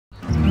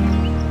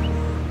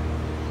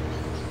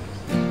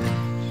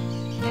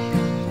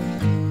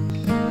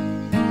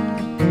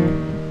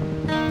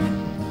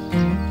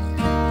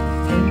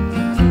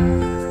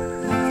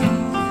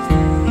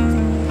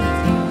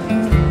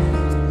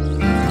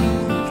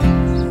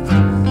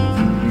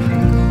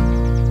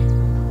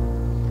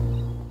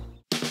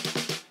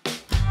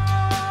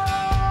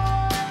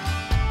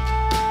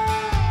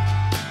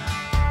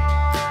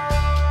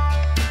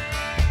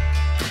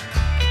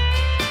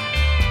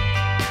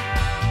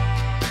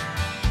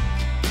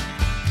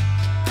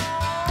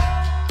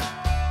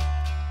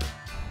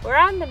We're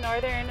on the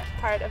northern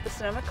part of the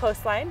Sonoma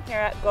coastline here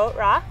at Goat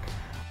Rock.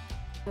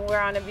 We're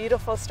on a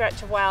beautiful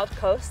stretch of wild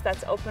coast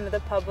that's open to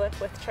the public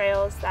with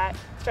trails that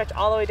stretch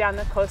all the way down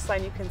the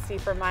coastline. You can see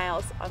for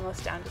miles,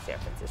 almost down to San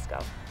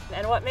Francisco.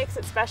 And what makes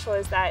it special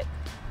is that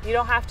you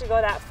don't have to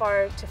go that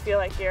far to feel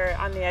like you're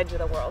on the edge of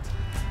the world.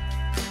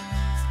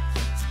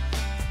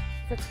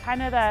 It's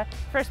kind of the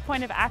first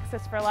point of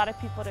access for a lot of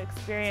people to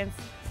experience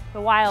the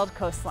wild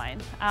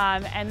coastline.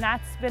 And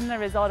that's been the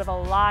result of a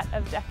lot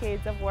of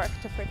decades of work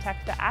to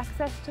protect the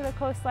access to the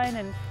coastline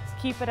and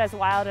keep it as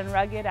wild and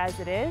rugged as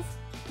it is.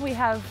 We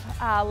have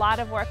a lot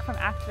of work from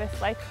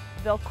activists like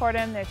Bill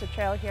Kortum. There's a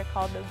trail here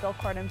called the Bill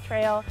Kortum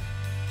Trail.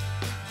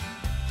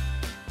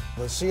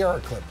 The Sierra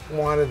Club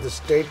wanted the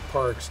state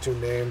parks to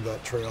name the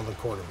trail the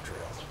Kortum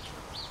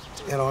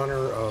Trail in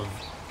honor of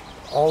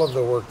all of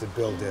the work that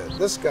Bill did.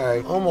 This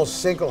guy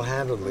almost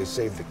single-handedly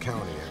saved the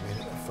county.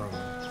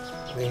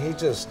 He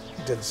just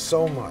did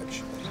so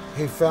much.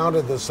 He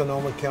founded the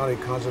Sonoma County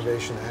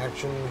Conservation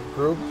Action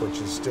Group, which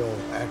is still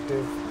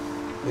active.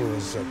 He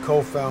was a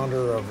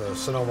co-founder of the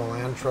Sonoma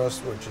Land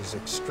Trust, which is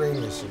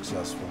extremely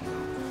successful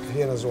now.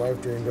 He and his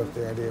wife dreamed up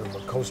the idea of a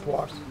coast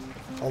walk,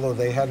 although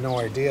they had no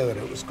idea that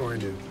it was going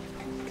to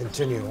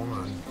continue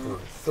on for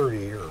 30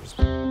 years.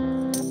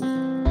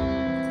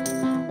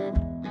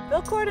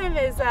 Bill Kortum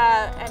is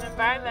an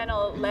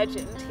environmental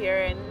legend here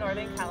in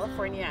Northern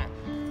California.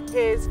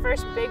 His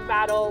first big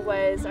battle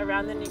was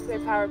around the nuclear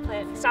power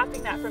plant,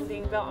 stopping that from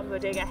being built on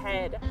Bodega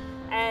Head.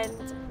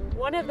 And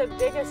one of the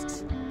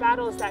biggest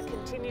battles that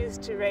continues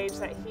to rage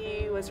that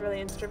he was really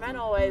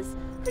instrumental was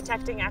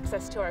protecting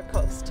access to our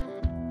coast.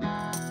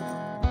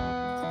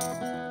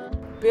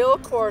 Bill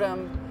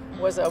Kortum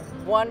was a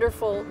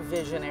wonderful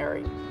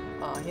visionary.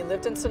 He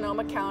lived in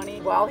Sonoma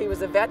County. While he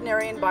was a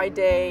veterinarian by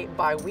day,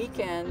 by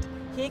weekend,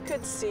 he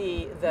could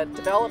see that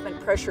development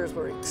pressures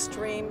were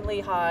extremely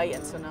high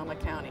in Sonoma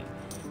County.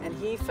 And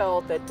he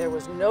felt that there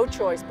was no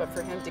choice but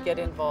for him to get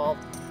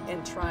involved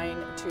in trying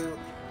to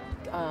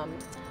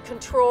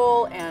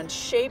control and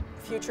shape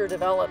future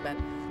development,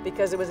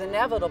 because it was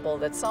inevitable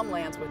that some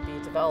lands would be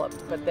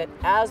developed, but that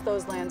as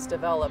those lands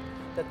developed,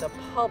 that the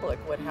public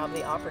would have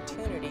the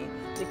opportunity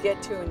to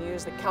get to and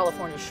use the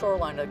California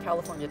shoreline or the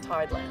California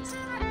tidelands.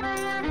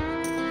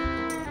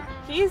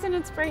 He's an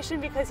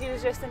inspiration because he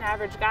was just an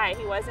average guy.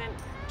 He wasn't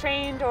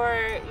trained or,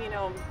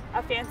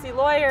 a fancy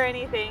lawyer or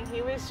anything.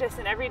 He was just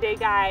an everyday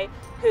guy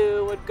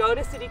who would go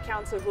to city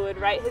council, who would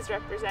write his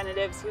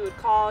representatives, who would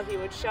call, he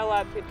would show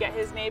up, he'd get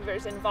his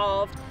neighbors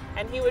involved,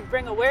 and he would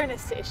bring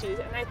awareness to issues.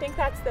 And I think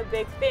that's the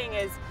big thing,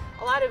 is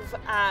a lot of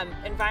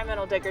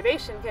environmental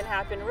degradation can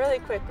happen really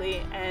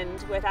quickly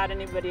and without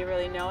anybody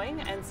really knowing.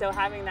 And so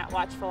having that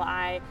watchful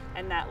eye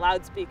and that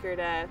loudspeaker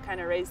to kind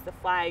of raise the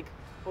flag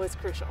was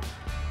crucial.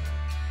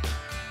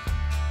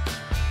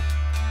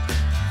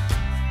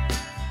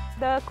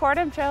 The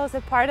Kortum Trail is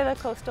a part of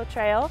the Coastal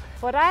Trail.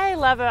 What I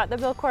love about the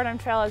Bill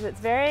Kortum Trail is it's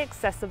very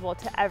accessible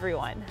to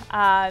everyone.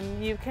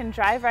 You can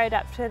drive right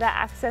up to the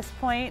access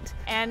point,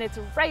 and it's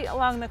right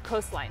along the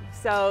coastline.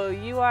 So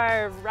you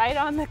are right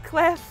on the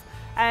cliff,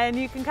 and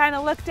you can kind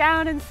of look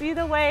down and see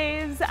the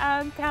waves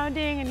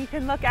pounding, and you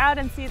can look out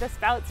and see the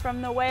spouts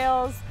from the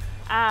whales.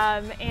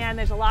 And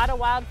there's a lot of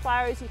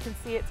wildflowers. You can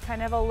see it's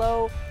kind of a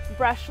low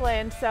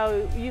brushland,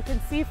 so you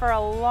can see for a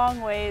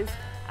long ways.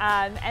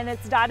 And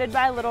it's dotted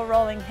by little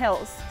rolling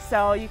hills,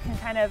 so you can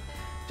kind of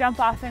jump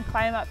off and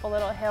climb up a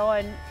little hill,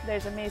 and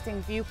there's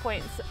amazing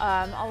viewpoints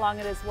along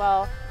it as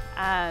well.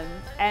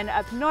 And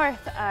up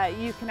north,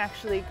 you can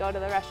actually go to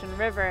the Russian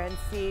River and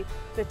see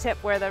the tip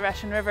where the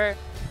Russian River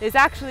is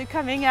actually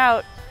coming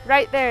out.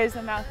 Right there is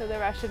the mouth of the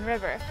Russian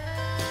River.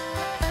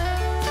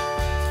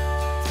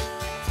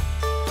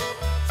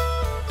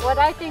 What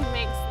I think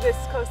makes this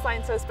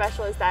coastline so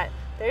special is that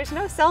there's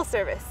no cell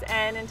service,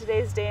 and in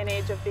today's day and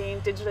age of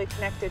being digitally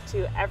connected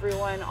to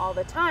everyone all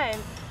the time,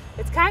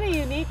 it's kind of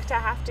unique to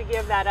have to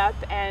give that up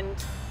and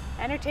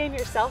entertain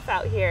yourself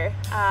out here.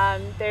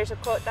 There's a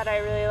quote that I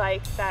really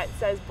like that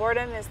says,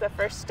 "Boredom is the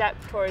first step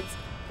towards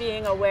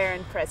being aware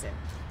and present."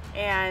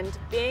 And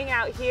being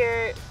out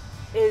here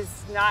is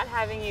not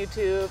having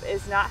YouTube,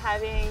 is not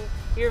having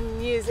your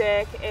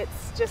music,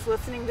 it's just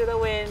listening to the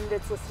wind,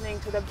 it's listening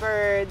to the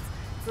birds,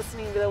 it's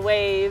listening to the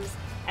waves,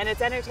 and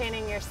it's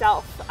entertaining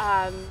yourself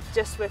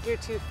just with your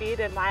 2 feet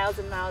and miles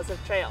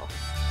of trail.